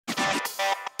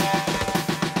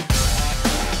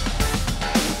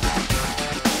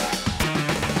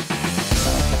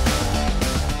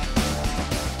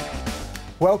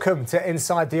Welcome to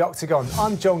Inside The Octagon.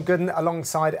 I'm John Gooden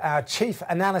alongside our Chief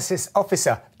Analysis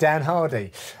Officer, Dan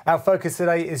Hardy. Our focus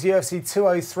today is UFC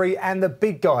 203 and the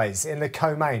big guys in the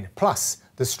co-main, plus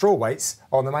the strawweights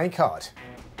on the main card.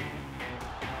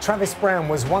 Travis Browne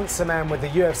was once a man with the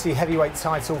UFC heavyweight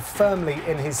title firmly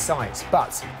in his sights, but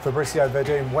Fabricio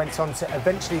Werdum went on to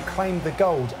eventually claim the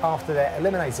gold after their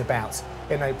eliminator bout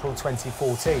in April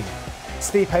 2014.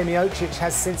 Stipe Miocic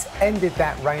has since ended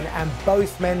that reign and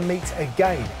both men meet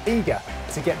again, eager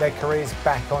to get their careers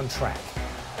back on track.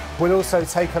 We'll also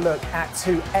take a look at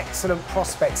two excellent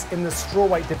prospects in the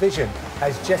strawweight division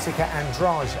as Jessica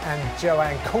Andrade and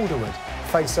Joanne Calderwood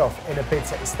face off in a bid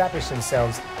to establish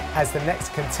themselves as the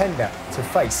next contender to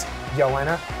face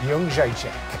Joanna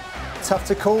Jędrzejczyk. Tough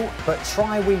to call, but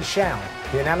try we shall.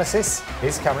 The analysis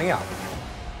is coming up.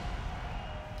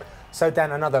 So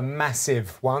Dan, another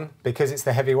massive one because it's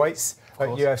the heavyweights at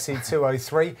UFC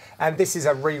 203, and this is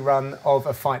a rerun of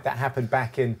a fight that happened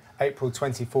back in April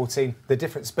 2014. The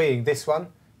difference being this one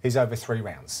is over 3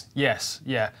 rounds. Yes,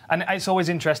 yeah. And it's always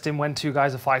interesting when two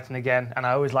guys are fighting again, and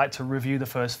I always like to review the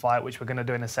first fight, which we're going to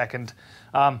do in a second.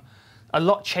 A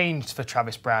lot changed for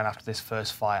Travis Browne after this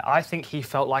first fight. I think he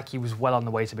felt like he was well on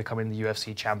the way to becoming the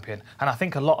UFC champion, and I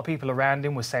think a lot of people around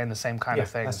him were saying the same kind of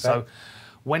thing. So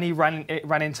when he ran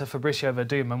into Fabricio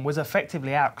Werdum and was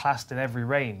effectively outclassed in every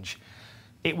range,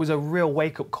 it was a real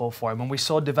wake-up call for him, and we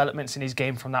saw developments in his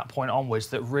game from that point onwards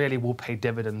that really will pay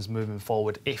dividends moving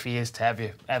forward if he is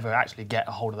to ever actually get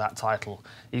a hold of that title.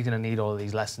 He's going to need all of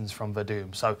these lessons from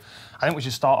Werdum. So I think we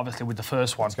should start, obviously, with the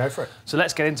first one. Let's go for it. So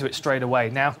let's get into it straight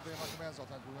away. Now,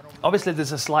 obviously,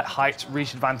 there's a slight height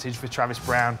reach advantage for Travis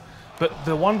Browne, but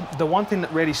the one thing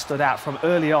that really stood out from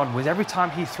early on was every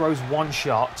time he throws one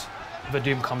shot,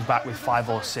 Werdum comes back with 5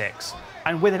 or 6.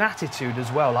 And with an attitude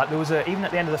as well. Like, there was even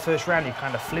at the end of the first round, he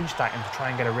kind of flinched at him to try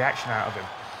and get a reaction out of him.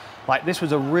 Like, this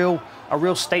was a real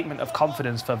statement of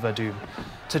confidence for Werdum.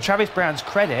 To Travis Browne's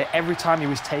credit, every time he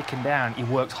was taken down, he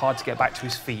worked hard to get back to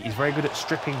his feet. He's very good at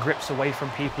stripping grips away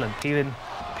from people and peeling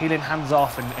hands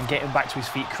off and getting back to his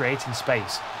feet, creating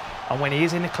space. And when he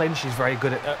is in a clinch, he's very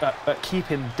good at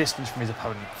keeping distance from his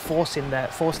opponent, forcing their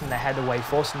head away,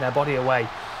 forcing their body away,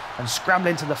 and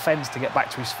scrambling to the fence to get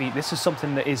back to his feet. This is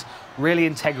something that is really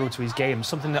integral to his game,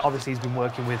 something that obviously he's been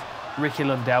working with Ricky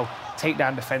Lundell, take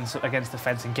down defence against the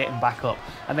fence and getting back up,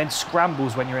 and then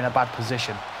scrambles when you're in a bad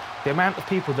position. The amount of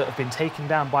people that have been taken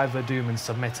down by Werdum and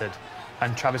submitted,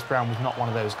 and Travis Browne was not one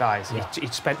of those guys. Yeah. He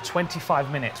spent 25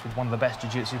 minutes with one of the best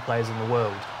jiu-jitsu players in the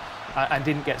world and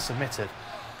didn't get submitted.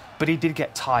 But he did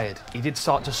get tired. He did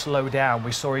start to slow down.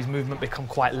 We saw his movement become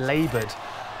quite laboured.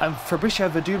 And Fabricio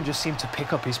Werdum just seemed to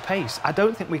pick up his pace. I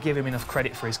don't think we give him enough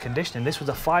credit for his conditioning. This was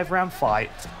a 5-round fight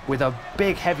with a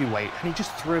big heavyweight, and he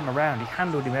just threw him around. He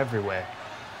handled him everywhere.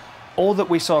 All that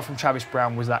we saw from Travis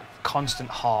Browne was that constant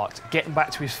heart, getting back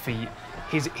to his feet,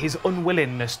 his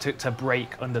unwillingness to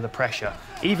break under the pressure.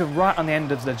 Even right on the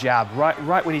end of the jab,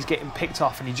 right when he's getting picked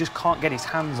off and he just can't get his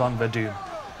hands on Werdum.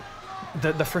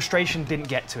 The frustration didn't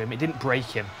get to him, it didn't break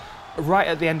him. Right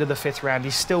at the end of the 5th round,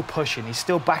 he's still pushing, he's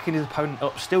still backing his opponent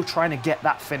up, still trying to get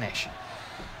that finish.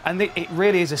 And it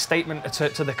really is a statement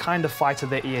to the kind of fighter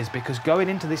that he is, because going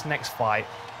into this next fight,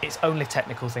 it's only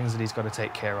technical things that he's got to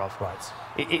take care of.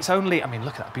 Right. It's only, I mean,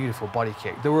 look at that beautiful body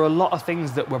kick. There were a lot of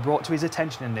things that were brought to his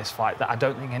attention in this fight that I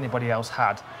don't think anybody else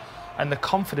had. And the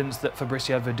confidence that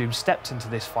Fabricio Werdum stepped into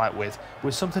this fight with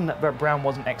was something that Browne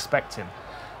wasn't expecting.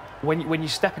 When you're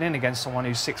stepping in against someone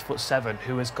who's 6'7",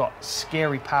 who has got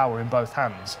scary power in both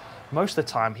hands, most of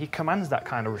the time he commands that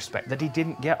kind of respect that he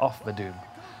didn't get off Werdum.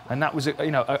 And that was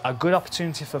a good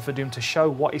opportunity for Werdum to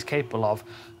show what he's capable of,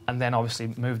 and then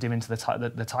obviously moved him into the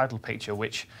title picture,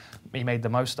 which he made the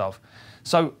most of.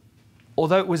 So,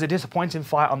 although it was a disappointing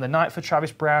fight on the night for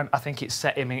Travis Browne, I think it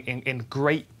set him in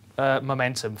great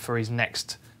momentum for his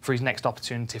next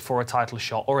opportunity for a title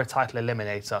shot or a title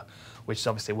eliminator, which is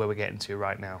obviously where we're getting to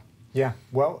right now. Yeah,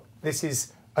 well, this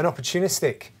is an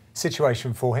opportunistic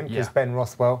situation for him because Ben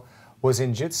Rothwell was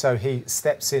injured, so he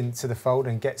steps into the fold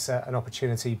and gets an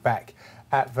opportunity back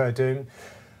at Werdum.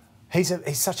 He's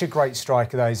such a great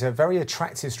striker, though. He's a very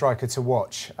attractive striker to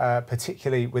watch,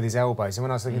 particularly with his elbows. And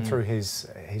when I was looking through his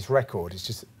record, it's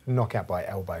just knockout by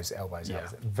elbows.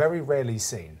 Very rarely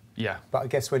seen. Yeah. But I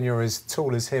guess when you're as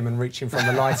tall as him and reaching from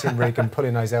the lighting rig and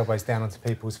pulling those elbows down onto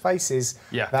people's faces,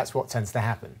 that's what tends to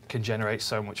happen. Can generate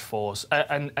so much force.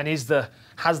 And has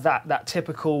that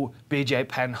typical BJ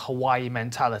Penn Hawaii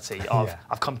mentality of,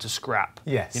 I've come to scrap.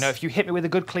 Yes. You know, if you hit me with a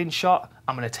good clean shot,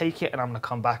 I'm going to take it and I'm going to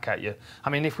come back at you. I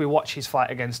mean, if we watch his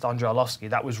fight against Andrei Arlovski,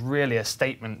 that was really a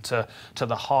statement to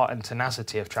the heart and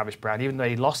tenacity of Travis Browne. Even though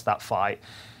he lost that fight,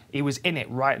 he was in it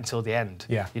right until the end.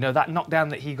 Yeah. You know, that knockdown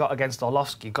that he got against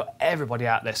Orlovsky got everybody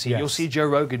out there. So you'll see Joe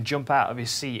Rogan jump out of his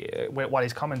seat while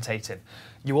he's commentating.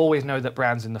 You always know that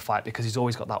Browne's in the fight because he's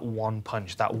always got that one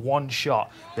punch, that one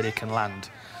shot that he can land.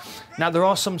 Now, there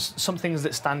are some things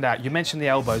that stand out. You mentioned the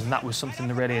elbows, and that was something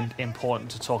really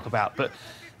important to talk about. But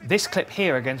this clip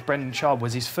here against Brendan Schaub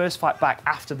was his first fight back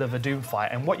after the Werdum fight.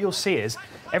 And what you'll see is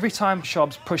every time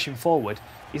Schaub's pushing forward,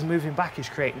 he's moving back, he's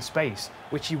creating space,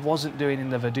 which he wasn't doing in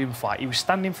the Werdum fight. He was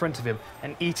standing in front of him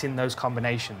and eating those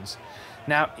combinations.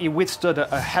 Now, he withstood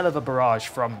a hell of a barrage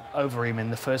from Overeem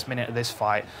in the first minute of this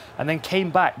fight, and then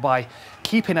came back by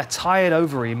keeping a tired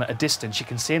Overeem at a distance. You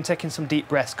can see him taking some deep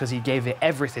breaths because he gave it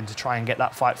everything to try and get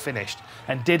that fight finished,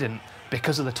 and didn't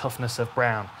because of the toughness of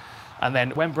Browne. And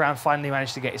then when Browne finally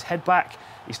managed to get his head back,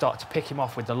 he started to pick him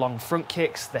off with the long front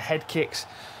kicks, the head kicks,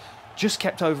 just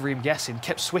kept Overeem guessing,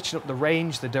 kept switching up the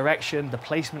range, the direction, the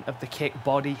placement of the kick,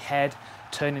 body, head,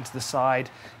 turning to the side.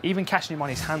 Even catching him on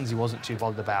his hands, he wasn't too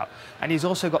bothered about. And he's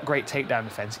also got great takedown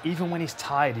defense. Even when he's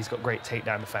tired, he's got great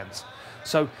takedown defense.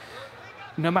 So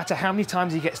no matter how many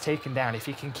times he gets taken down, if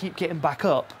he can keep getting back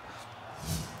up,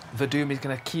 Werdum is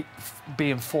going to keep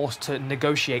being forced to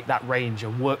negotiate that range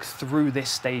and work through this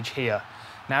stage here.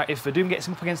 Now, if Werdum gets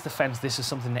him up against the fence, this is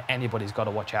something that anybody's got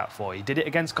to watch out for. He did it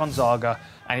against Gonzaga,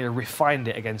 and he refined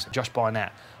it against Josh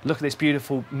Barnett. Look at this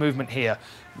beautiful movement here.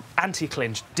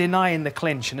 Anti-clinch, denying the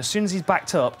clinch, and as soon as he's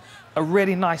backed up, a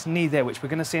really nice knee there, which we're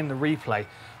going to see in the replay,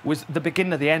 was the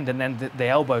beginning of the end, and then the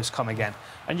elbows come again.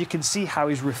 And you can see how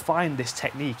he's refined this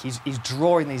technique. He's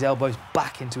drawing these elbows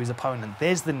back into his opponent.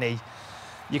 There's the knee.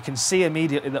 You can see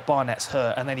immediately that Barnett's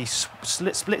hurt, and then he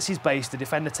splits his base to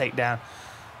defend the takedown.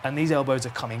 And these elbows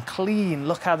are coming clean.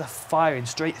 Look how they're firing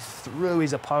straight through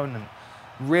his opponent.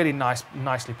 Really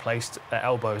nicely placed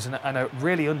elbows, and a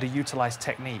really underutilized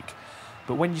technique.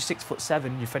 But when you're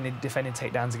 6'7", you're defending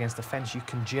takedowns against the fence, you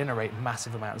can generate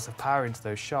massive amounts of power into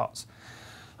those shots.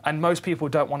 And most people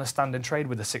don't want to stand and trade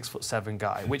with a 6'7"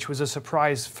 guy, which was a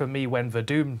surprise for me when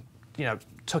Werdum, you know,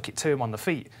 took it to him on the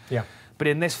feet. Yeah. But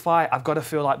in this fight, I've got to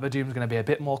feel like Werdum's going to be a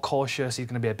bit more cautious. He's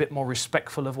going to be a bit more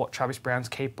respectful of what Travis Browne's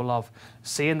capable of.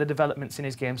 Seeing the developments in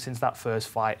his game since that first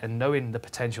fight and knowing the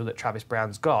potential that Travis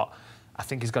Browne's got, I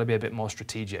think he's got to be a bit more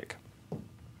strategic.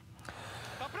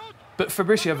 But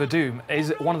Fabricio Werdum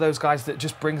is one of those guys that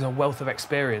just brings a wealth of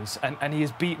experience, and he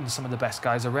has beaten some of the best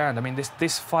guys around. I mean,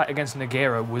 this fight against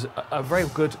Nogueira was a very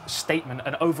good statement,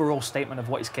 an overall statement of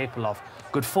what he's capable of.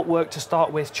 Good footwork to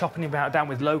start with, chopping him down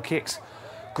with low kicks.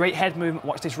 Great head movement.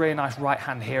 Watch this really nice right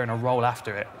hand here and a roll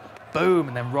after it. Boom,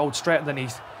 and then rolled straight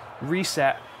underneath,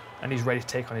 reset, and he's ready to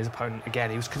take on his opponent again.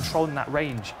 He was controlling that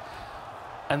range.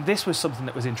 And this was something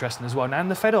that was interesting as well. Now, in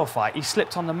the Fedor fight, he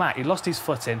slipped on the mat, he lost his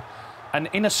footing, and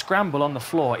in a scramble on the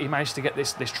floor, he managed to get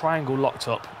this triangle locked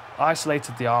up,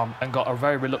 isolated the arm, and got a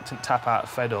very reluctant tap out of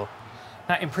Fedor.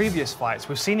 Now, in previous fights,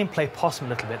 we've seen him play possum a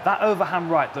little bit. That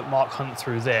overhand right that Mark Hunt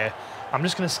threw there, I'm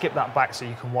just going to skip that back so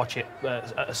you can watch it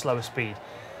at a slower speed.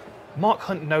 Mark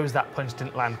Hunt knows that punch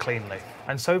didn't land cleanly,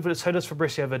 and so does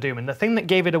Fabricio Werdum. And the thing that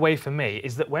gave it away for me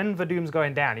is that when Verdum's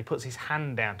going down, he puts his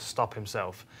hand down to stop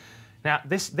himself. Now,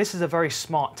 this is a very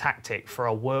smart tactic for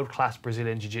a world-class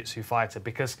Brazilian Jiu-Jitsu fighter,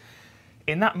 because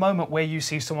in that moment where you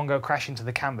see someone go crash into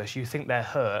the canvas, you think they're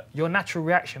hurt, your natural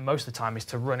reaction most of the time is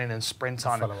to run in and sprint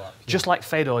on, just like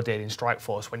Fedor did in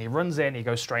Strikeforce. When he runs in, he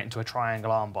goes straight into a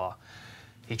triangle armbar.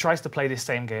 He tries to play this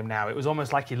same game now. It was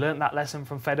almost like he learned that lesson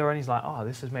from Fedor, and he's like, oh,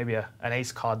 this is maybe an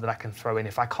ace card that I can throw in.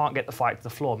 If I can't get the fight to the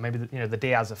floor, maybe the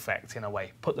Diaz effect in a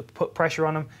way. Put pressure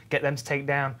on them, get them to take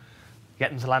down,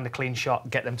 get them to land a clean shot,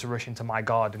 get them to rush into my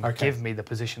guard and give me the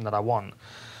position that I want.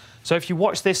 So if you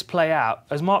watch this play out,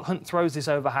 as Mark Hunt throws this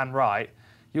overhand right,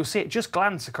 you'll see it just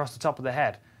glance across the top of the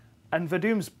head. And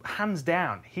Verdum's hands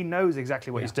down. He knows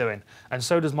exactly what he's doing. And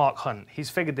so does Mark Hunt. He's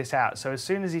figured this out. So as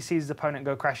soon as he sees his opponent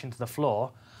go crash into the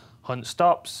floor, Hunt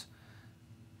stops.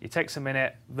 He takes a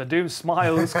minute. Werdum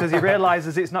smiles because he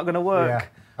realises it's not going to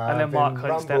work. And then Mark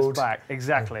Hunt steps back.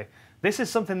 Exactly. This is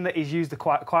something that he's used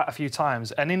quite a few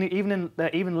times. And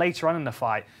even later on in the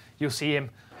fight, you'll see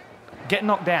him get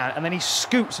knocked down, and then he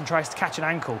scoots and tries to catch an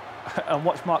ankle. And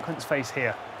watch Mark Hunt's face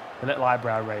here. The little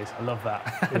eyebrow raise. I love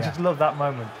that. I just love that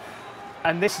moment.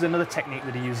 And this is another technique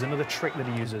that he uses, another trick that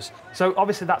he uses. So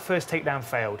obviously that first takedown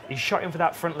failed. He shot in for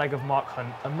that front leg of Mark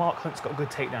Hunt, and Mark Hunt's got good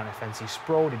takedown defense. He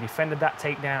sprawled, he defended that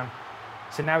takedown.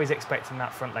 So now he's expecting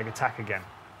that front leg attack again.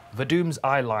 Werdum's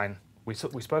eye line. We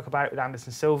spoke about it with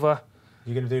Anderson Silva.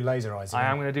 You're going to do laser eyes again?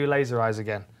 I am going to do laser eyes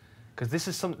again. Because this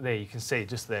is something there you can see,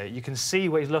 just there. You can see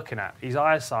what he's looking at. His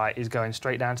eyesight is going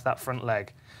straight down to that front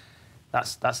leg.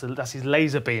 That's his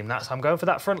laser beam. I'm going for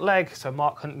that front leg. So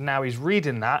Mark Hunt, now he's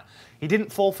reading that. He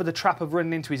didn't fall for the trap of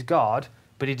running into his guard,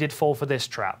 but he did fall for this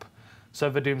trap.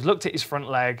 So Werdum's looked at his front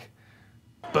leg.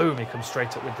 Boom, he comes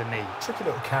straight up with the knee. Tricky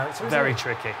little character, Very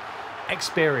tricky.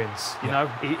 Experience, you know.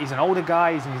 He's an older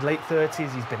guy. He's in his late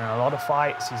 30s. He's been in a lot of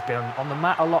fights. He's been on the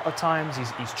mat a lot of times.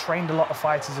 He's trained a lot of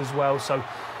fighters as well. So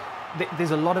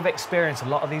there's a lot of experience, a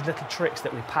lot of these little tricks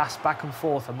that we pass back and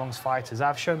forth amongst fighters.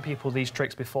 I've shown people these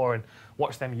tricks before and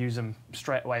watched them use them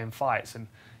straight away in fights. And,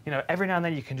 you know, every now and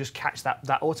then you can just catch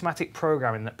that automatic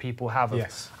programming that people have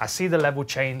of, I see the level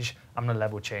change, I'm going to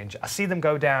level change. I see them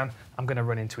go down, I'm going to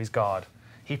run into his guard.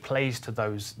 He plays to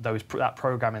that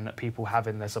programming that people have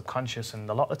in their subconscious, and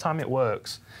a lot of the time it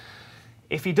works.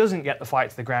 If he doesn't get the fight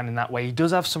to the ground in that way, he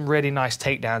does have some really nice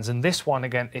takedowns. And this one,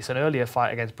 again, it's an earlier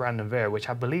fight against Brandon Vera, which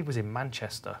I believe was in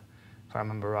Manchester, if I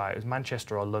remember right. It was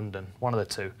Manchester or London, one of the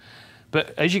two.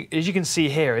 But as you can see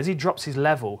here, as he drops his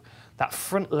level, that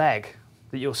front leg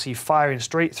that you'll see firing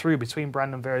straight through between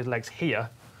Brandon Vera's legs here.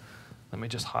 Let me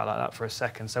just highlight that for a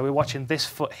second. So we're watching this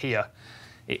foot here.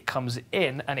 It comes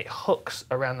in and it hooks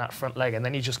around that front leg, and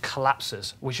then he just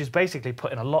collapses, which is basically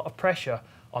putting a lot of pressure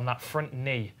on that front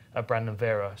knee of Brandon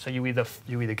Vera. So you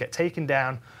either get taken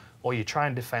down or you try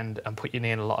and defend and put your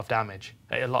knee in a lot of damage,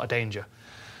 a lot of danger.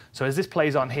 So as this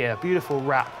plays on here, beautiful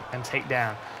wrap and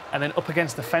takedown. And then up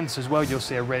against the fence as well, you'll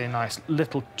see a really nice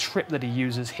little trip that he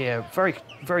uses here. Very,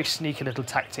 very sneaky little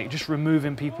tactic, just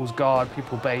removing people's guard,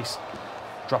 people's base,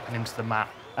 dropping him to the mat.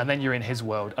 And then you're in his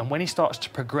world. And when he starts to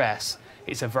progress,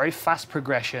 it's a very fast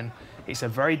progression. It's a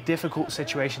very difficult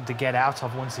situation to get out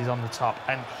of once he's on the top,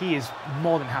 and he is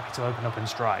more than happy to open up and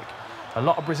strike. A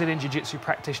lot of Brazilian Jiu-Jitsu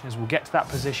practitioners will get to that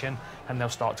position and they'll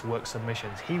start to work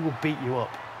submissions. He will beat you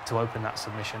up to open that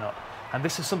submission up. And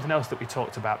this is something else that we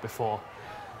talked about before.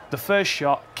 The first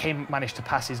shot, managed to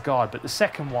pass his guard, but the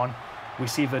second one, we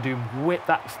see Werdum whip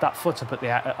that foot up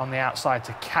on the outside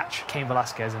to catch Cain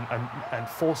Velasquez and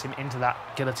force him into that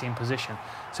guillotine position.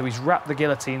 So he's wrapped the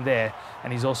guillotine there,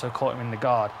 and he's also caught him in the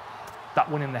guard. That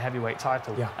won him the heavyweight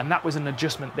title. And that was an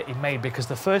adjustment that he made, because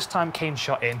the first time Cain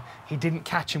shot in, he didn't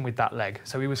catch him with that leg.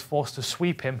 So he was forced to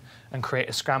sweep him and create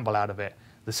a scramble out of it.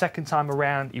 The second time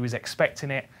around, he was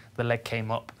expecting it, the leg came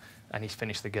up, and he's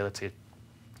finished the guillotine.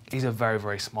 He's a very,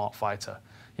 very smart fighter.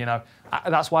 You know,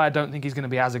 that's why I don't think he's going to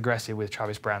be as aggressive with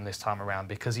Travis Browne this time around,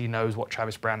 because he knows what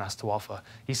Travis Browne has to offer.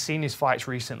 He's seen his fights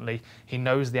recently. He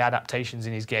knows the adaptations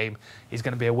in his game. He's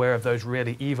going to be aware of those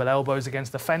really evil elbows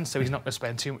against the fence, so he's not going to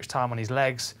spend too much time on his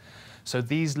legs. So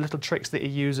these little tricks that he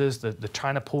uses, the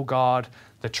trying to pull guard,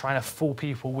 the trying to fool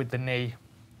people with the knee,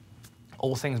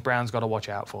 all things Browne's got to watch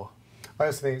out for. I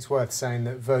also think it's worth saying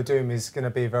that Werdum is going to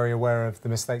be very aware of the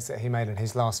mistakes that he made in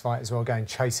his last fight as well, going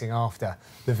chasing after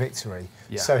the victory.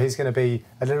 So he's going to be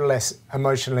a little less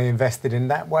emotionally invested in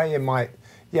that way and might,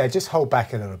 just hold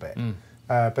back a little bit.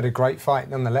 But a great fight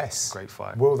nonetheless. Great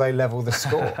fight. Will they level the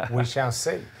score? We shall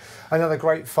see. Another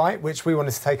great fight, which we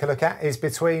wanted to take a look at, is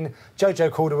between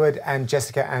Joanne Calderwood and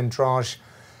Jessica Andrade.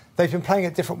 They've been playing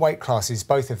at different weight classes,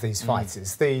 both of these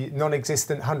fighters. The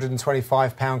non-existent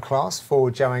 125-pound class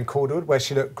for Joanne Calderwood, where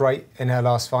she looked great in her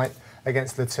last fight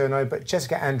against Letourneau, but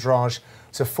Jessica Andrade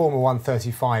is a former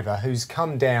 135er who's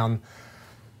come down.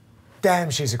 Damn,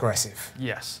 she's aggressive.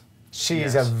 Yes. She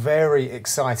is a very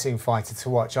exciting fighter to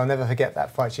watch. I'll never forget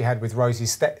that fight she had with Rosie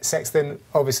Sexton,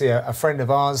 obviously a friend of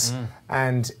ours,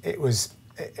 and it was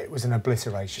an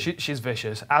obliteration. She's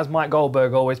vicious. As Mike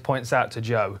Goldberg always points out to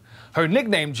Joe, her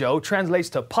nickname, Joe, translates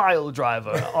to pile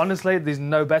driver. Honestly, there's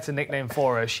no better nickname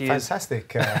for her. She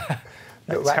Fantastic.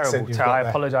 Little terrible. I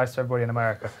apologise to everybody in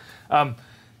America.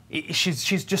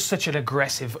 She's just such an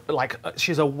aggressive,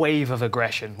 she's a wave of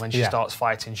aggression when she starts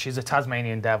fighting. She's a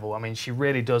Tasmanian devil. I mean, she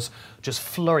really does just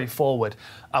flurry forward.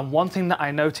 And one thing that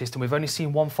I noticed, and we've only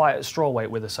seen one fight at strawweight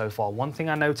with her so far, one thing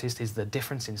I noticed is the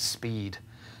difference in speed.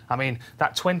 I mean,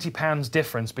 that 20 pounds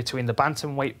difference between the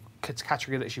bantamweight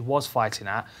category that she was fighting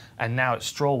at and now at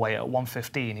strawweight at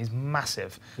 115 is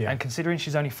massive. And considering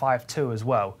she's only 5'2" as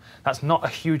well, that's not a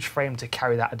huge frame to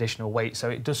carry that additional weight, so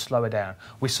it does slow her down.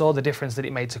 We saw the difference that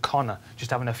it made to Conor, just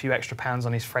having a few extra pounds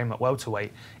on his frame at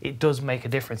welterweight. It does make a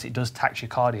difference. It does tax your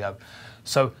cardio.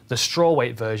 So the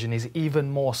strawweight version is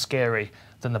even more scary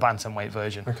than the bantamweight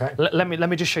version. Let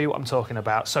me just show you what I'm talking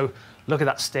about. So look at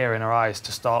that stare in her eyes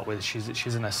to start with.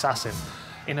 She's an assassin.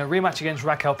 In a rematch against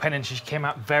Raquel Pennant, she came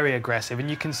out very aggressive, and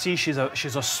you can see she's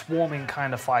a swarming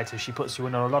kind of fighter. She puts you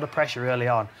under a lot of pressure early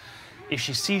on. If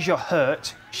she sees you're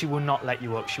hurt, she will not let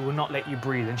you up. She will not let you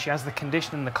breathe, and she has the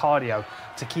conditioning and the cardio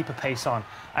to keep a pace on.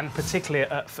 And particularly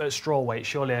at strawweight,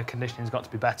 surely her conditioning's got to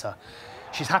be better.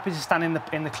 She's happy to stand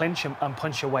in the clinch and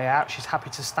punch her way out. She's happy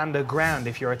to stand her ground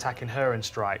if you're attacking her and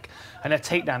strike. And her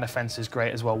takedown defense is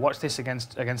great as well. Watch this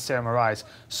against Sarah Moraes.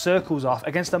 Circles off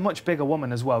against a much bigger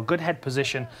woman as well. Good head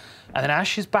position. And then as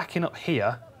she's backing up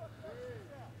here,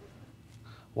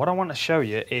 what I want to show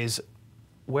you is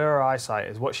where her eyesight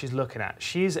is, what she's looking at.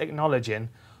 She's acknowledging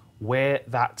where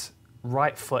that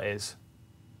right foot is.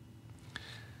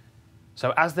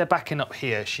 So as they're backing up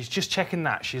here, she's just checking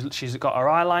that. She's got her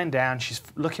eye line down, she's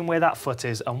looking where that foot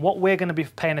is, and what we're going to be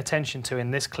paying attention to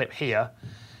in this clip here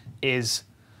is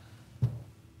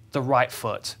the right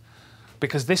foot.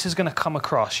 Because this is going to come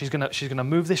across. She's going to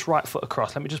move this right foot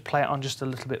across. Let me just play it on just a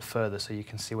little bit further so you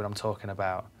can see what I'm talking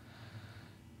about.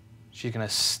 She's going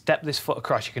to step this foot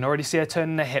across. You can already see her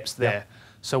turning her hips there. Yep.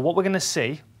 So what we're going to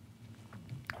see,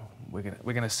 we're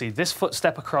going to see this foot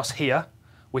step across here,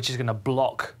 which is going to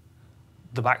block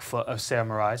the back foot of Sarah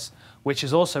Moraes, which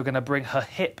is also going to bring her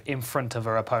hip in front of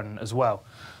her opponent as well,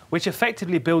 which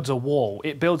effectively builds a wall.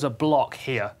 It builds a block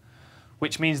here,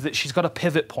 which means that she's got a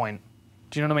pivot point.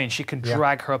 Do you know what I mean? She can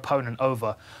drag her opponent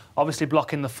over, obviously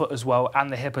blocking the foot as well and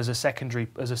the hip as a secondary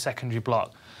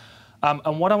block.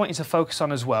 And what I want you to focus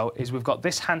on as well is we've got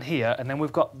this hand here, and then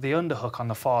we've got the underhook on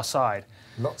the far side.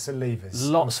 Lots of levers.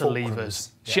 Lots of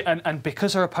levers. Yeah. And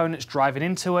because her opponent's driving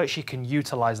into her, she can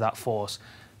utilise that force.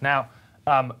 Now,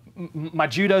 my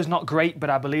judo's not great, but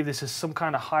I believe this is some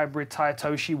kind of hybrid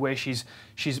Taitoshi where she's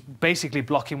basically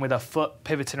blocking with her foot,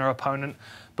 pivoting her opponent.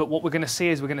 But what we're going to see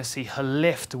is we're going to see her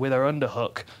lift with her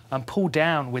underhook and pull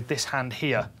down with this hand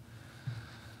here,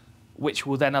 which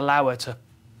will then allow her to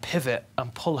pivot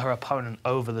and pull her opponent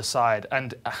over the side.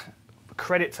 And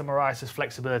credit to Moraes'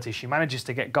 flexibility. She manages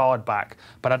to get guard back,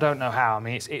 but I don't know how. I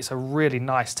mean, it's a really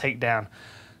nice takedown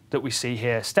that we see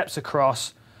here. Steps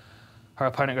across. Her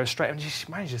opponent goes straight, and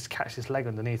she manages to catch this leg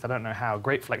underneath. I don't know how.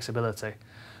 Great flexibility.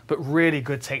 But really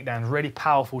good takedowns, really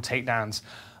powerful takedowns.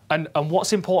 And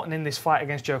what's important in this fight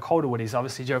against Jo Calderwood is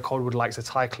obviously Jo Calderwood likes a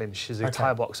Thai clinch. She's a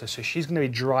Thai boxer, so she's going to be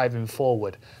driving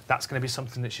forward. That's going to be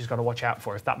something that she's got to watch out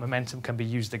for if that momentum can be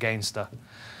used against her.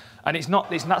 And that's not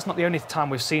the only time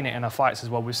we've seen it in her fights as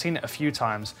well. We've seen it a few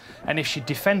times. And if she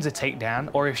defends a takedown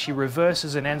or if she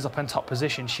reverses and ends up in top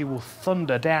position, she will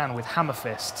thunder down with hammer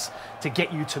fists to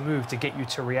get you to move, to get you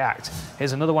to react.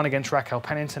 Here's another one against Raquel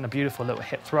Pennington, a beautiful little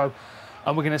hip throw.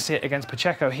 And we're going to see it against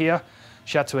Pacheco here.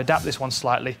 She had to adapt this one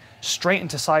slightly, straight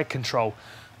into side control.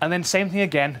 And then same thing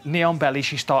again, knee on belly,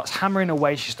 she starts hammering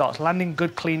away, she starts landing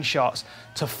good clean shots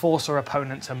to force her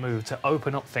opponent to move, to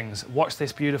open up things. Watch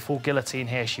this beautiful guillotine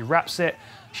here. She wraps it,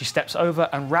 she steps over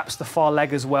and wraps the far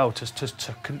leg as well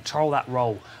to control that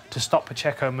roll, to stop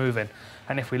Pacheco moving.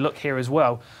 And if we look here as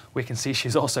well, we can see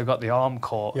she's also got the arm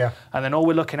caught. Yeah. And then all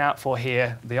we're looking out for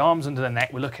here, the arms under the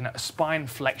neck, we're looking at a spine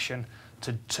flexion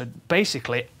to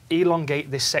basically elongate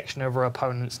this section of her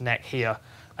opponent's neck here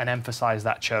and emphasize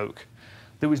that choke.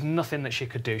 There was nothing that she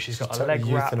could do. She's got a leg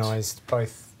wrapped. Euthanized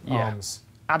both arms.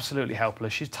 Absolutely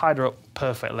helpless. She's tied her up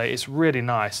perfectly. It's really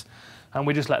nice. And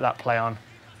we just let that play on.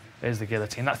 There's the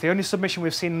guillotine. That's the only submission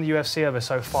we've seen in the UFC of her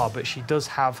so far, but she does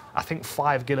have, I think,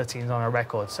 5 guillotines on her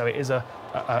record. So it is a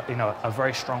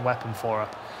very strong weapon for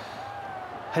her.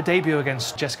 Her debut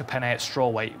against Jessica Penne at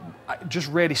strawweight just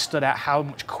really stood out how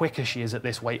much quicker she is at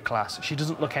this weight class. She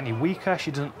doesn't look any weaker.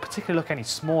 She doesn't particularly look any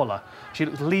smaller. She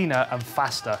looks leaner and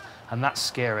faster, and that's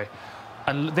scary.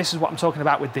 And this is what I'm talking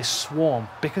about with this swarm,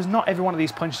 because not every one of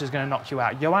these punches is going to knock you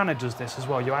out. Joanna does this as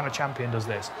well. Joanna Champion does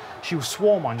this. She will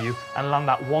swarm on you and land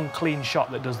that one clean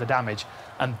shot that does the damage.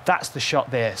 And that's the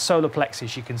shot there. Solar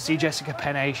plexus. You can see Jessica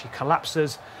Penne. She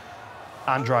collapses.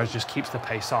 Andrade just keeps the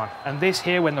pace on. And this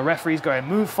here, when the referee's going,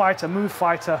 move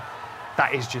fighter,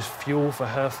 that is just fuel for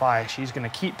her fire. She's going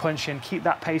to keep punching, keep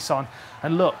that pace on.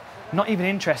 And look, not even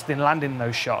interested in landing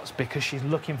those shots because she's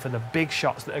looking for the big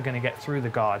shots that are going to get through the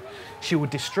guard. She will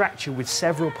distract you with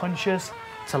several punches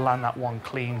to land that one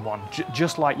clean one,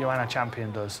 just like Joanna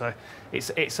Champion does. So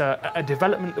it's a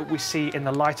development that we see in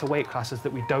the lighter weight classes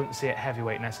that we don't see at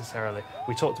heavyweight necessarily.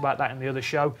 We talked about that in the other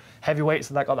show. Heavyweights,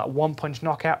 they got that one-punch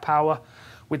knockout power.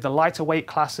 With the lighter weight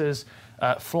classes,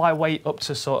 flyweight up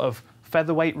to sort of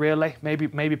featherweight really, maybe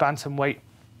bantamweight,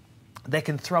 they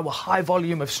can throw a high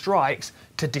volume of strikes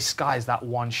to disguise that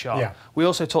one shot. Yeah. We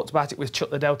also talked about it with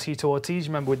Chuck Liddell, Tito Ortiz,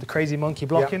 remember, with the crazy monkey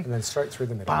blocking? Yeah, and then straight through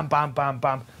the middle. Bam, bam, bam,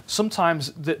 bam.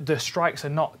 Sometimes the strikes are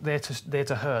not there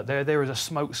to hurt. There is a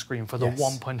smoke screen for the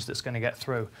one punch that's going to get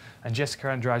through. And Jessica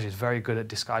Andrade is very good at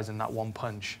disguising that one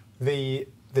punch. The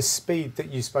speed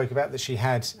that you spoke about that she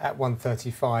had at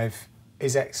 135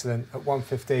 is excellent. At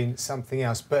 115, something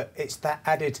else. But it's that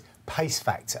added pace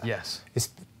factor. Yes.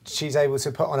 She's able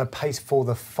to put on a pace for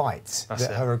the fight,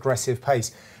 her aggressive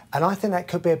pace. And I think that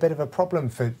could be a bit of a problem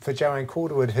for Joanne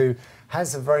Calderwood, who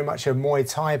has very much a Muay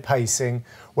Thai pacing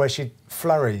where she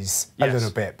flurries a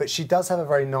little bit. But she does have a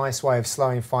very nice way of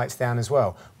slowing fights down as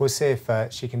well. We'll see if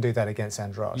she can do that against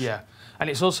Andrade. Yeah, and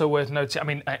it's also worth noting, I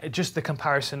mean, just the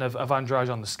comparison of Andrade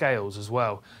on the scales as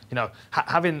well. You know,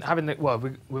 having the, well,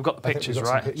 we've got the pictures,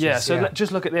 right? Pictures, yeah, so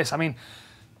just look at this. I mean,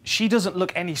 she doesn't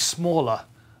look any smaller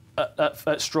at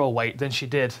strawweight than she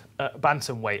did at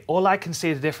bantamweight. All I can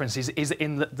see the difference is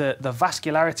in the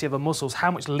vascularity of her muscles, how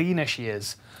much leaner she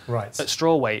is at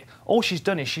strawweight. All she's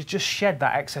done is she's just shed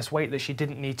that excess weight that she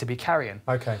didn't need to be carrying.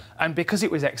 Okay. And because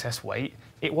it was excess weight,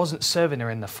 it wasn't serving her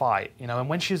in the fight, you know. And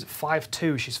when she's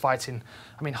 5'2", she's fighting.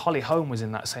 I mean, Holly Holm was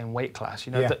in that same weight class.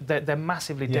 You know, they're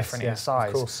massively different in size.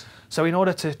 Of course. So in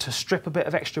order to strip a bit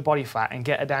of extra body fat and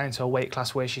get her down into a weight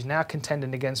class where she's now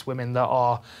contending against women that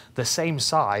are the same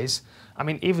size, I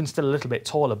mean, even still a little bit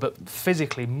taller, but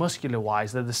physically,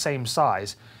 muscular-wise, they're the same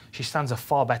size, she stands a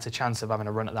far better chance of having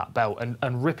a run at that belt.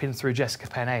 And ripping through Jessica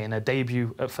Penne in her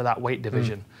debut for that weight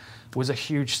division was a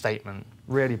huge statement,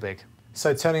 really big.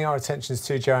 So turning our attentions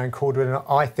to Joanne Calderwood,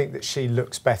 I think that she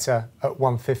looks better at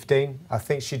 115. I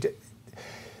think she did.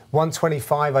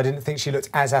 125, I didn't think she looked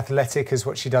as athletic as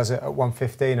what she does at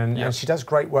 115, and she does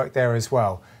great work there as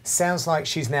well. Sounds like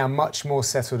she's now much more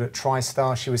settled at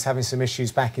TriStar. She was having some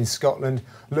issues back in Scotland.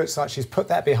 Looks like she's put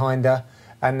that behind her,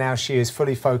 and now she is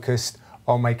fully focused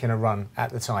on making a run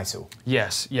at the title.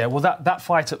 Yes, yeah. Well, that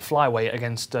fight at flyweight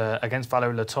against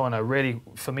Valerie Letourneau really,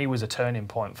 for me, was a turning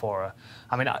point for her.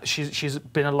 I mean, she's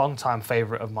been a long-time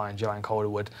favourite of mine, Joanne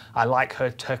Calderwood. I like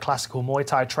her classical Muay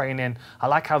Thai training. I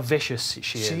like how vicious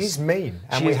she is. She is mean,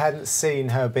 and we hadn't seen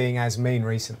her being as mean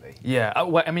recently. Yeah,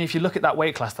 well, I mean, if you look at that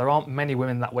weight class, there aren't many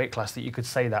women in that weight class that you could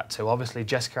say that to. Obviously,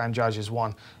 Jessica Andrade is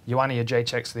one, Joanna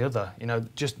Jędrzejczyk's the other. You know,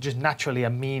 just naturally a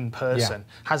mean person.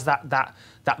 Has that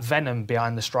venom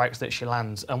behind the strikes that she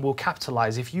lands and will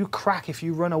capitalise. If you crack, if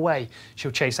you run away,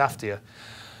 she'll chase after you.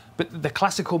 But the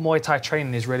classical Muay Thai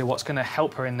training is really what's going to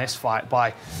help her in this fight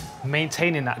by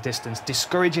maintaining that distance,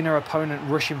 discouraging her opponent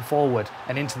rushing forward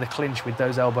and into the clinch with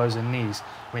those elbows and knees.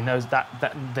 I mean,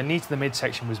 the knee to the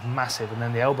midsection was massive, and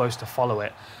then the elbows to follow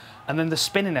it. And then the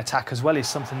spinning attack as well is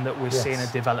something that we're seeing a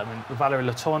development. Valerie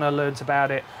Letourneau learnt about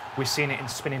it. We've seen it in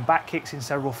spinning back kicks in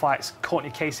several fights.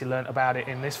 Courtney Casey learnt about it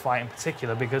in this fight in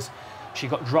particular because she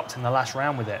got dropped in the last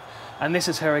round with it. And this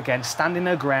is her again, standing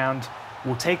her ground,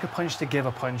 will take a punch to give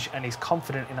a punch, and is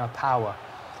confident in her power.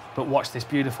 But watch this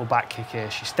beautiful back kick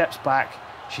here. She steps back,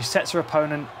 she sets her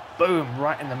opponent, boom,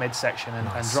 right in the midsection, and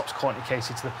drops Courtney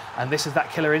Casey to the... And this is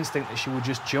that killer instinct that she will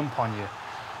just jump on you.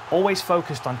 Always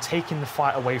focused on taking the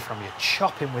fight away from you,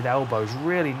 chopping with elbows,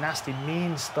 really nasty,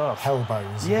 mean stuff.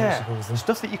 Elbows. Yeah,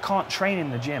 stuff that you can't train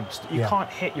in the gym. You can't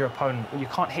hit your opponent, or you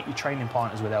can't hit your training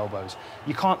partners with elbows.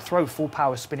 You can't throw full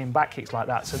power spinning back kicks like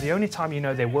that. So the only time you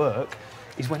know they work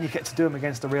is when you get to do them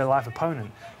against a real life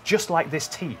opponent. Just like this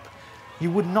teep.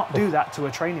 You would not do that to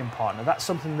a training partner. That's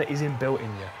something that is inbuilt in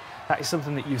you. That is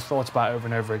something that you've thought about over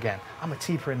and over again. I'm a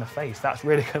teeper in the face. That's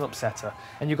really going to upset her.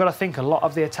 And you've got to think a lot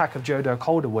of the attack of Jodo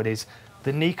Calderwood is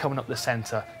the knee coming up the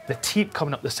centre, the teep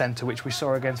coming up the centre, which we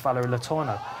saw against Valerie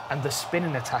Letourneau, and the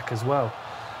spinning attack as well.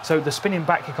 So the spinning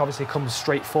back kick obviously comes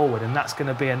straight forward, and that's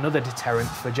going to be another deterrent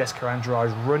for Jessica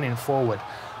Andrade running forward.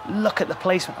 Look at the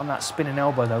placement on that spinning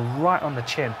elbow, though, right on the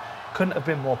chin. Couldn't have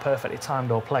been more perfectly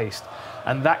timed or placed.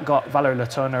 And that got Valerie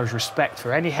Letourneau's respect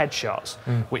for any headshots,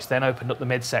 which then opened up the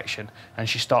midsection, and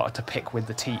she started to pick with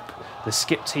the teep. The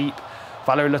skip teep.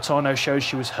 Valerie Letourneau showed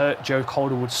she was hurt. Jo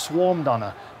Calderwood swarmed on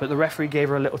her, but the referee gave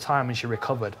her a little time and she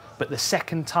recovered. But the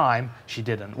second time, she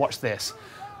didn't. Watch this.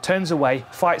 Turns away,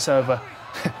 fight's over.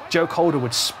 Jo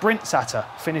Calderwood sprints at her,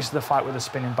 finishes the fight with a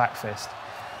spinning back fist.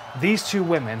 These two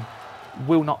women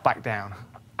will not back down.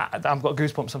 I've got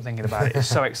goosebumps, I'm thinking about it. It's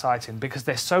so exciting because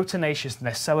they're so tenacious and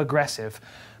they're so aggressive.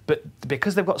 But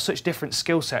because they've got such different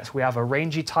skill sets, we have a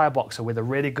rangy Thai boxer with a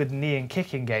really good knee and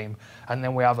kicking game, and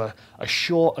then we have a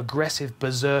short, aggressive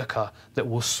berserker that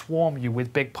will swarm you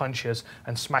with big punches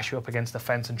and smash you up against the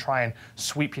fence and try and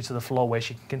sweep you to the floor where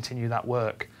she can continue that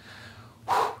work.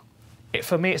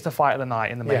 For me, it's the fight of the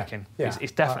night in the making. Yeah.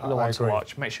 It's definitely the one to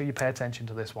watch. Make sure you pay attention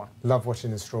to this one. Love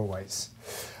watching the strawweights.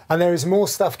 And there is more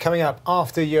stuff coming up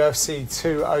after UFC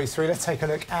 203. Let's take a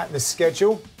look at the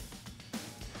schedule.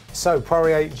 So,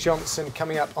 Poirier-Johnson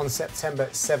coming up on September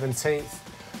 17th.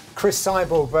 Chris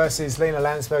Cyborg versus Lena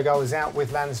Landsberg. I was out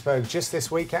with Landsberg just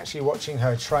this week, actually watching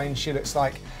her train. She looks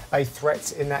like a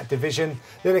threat in that division.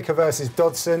 Lineker versus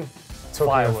Dodson.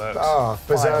 Fireworks.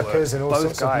 Berserkers and all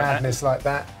sorts of madness like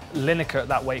that. Lineker at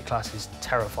that weight class is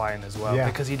terrifying as well,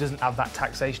 because he doesn't have that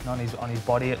taxation on his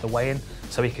body at the weigh-in,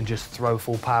 so he can just throw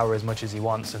full power as much as he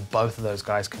wants, and both of those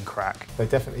guys can crack. They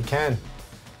definitely can.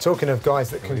 Talking of guys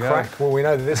that can crack, well, we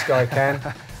know that this guy can,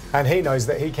 and he knows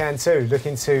that he can too,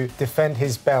 looking to defend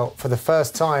his belt for the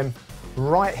first time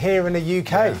right here in the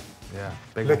UK. Yeah,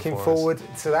 big looking forward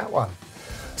to that one.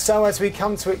 So as we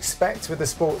come to expect with the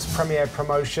sport's premier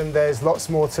promotion, there's lots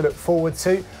more to look forward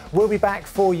to. We'll be back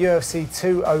for UFC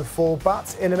 204,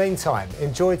 but in the meantime,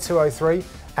 enjoy 203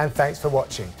 and thanks for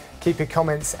watching. Keep your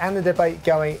comments and the debate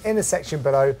going in the section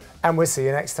below, and we'll see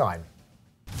you next time.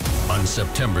 On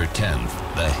September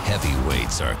 10th, the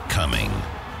heavyweights are coming.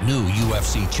 New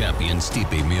UFC champion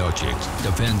Stipe Miocic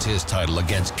defends his title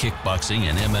against kickboxing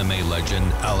and MMA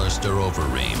legend Alistair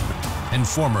Overeem. And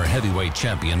former heavyweight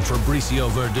champion Fabricio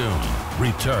Werdum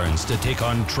returns to take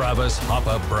on Travis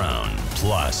Hoppa Browne.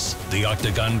 Plus, the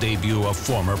Octagon debut of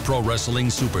former pro wrestling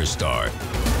superstar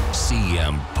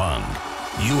CM Punk.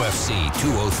 UFC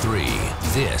 203.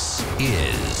 This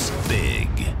is big.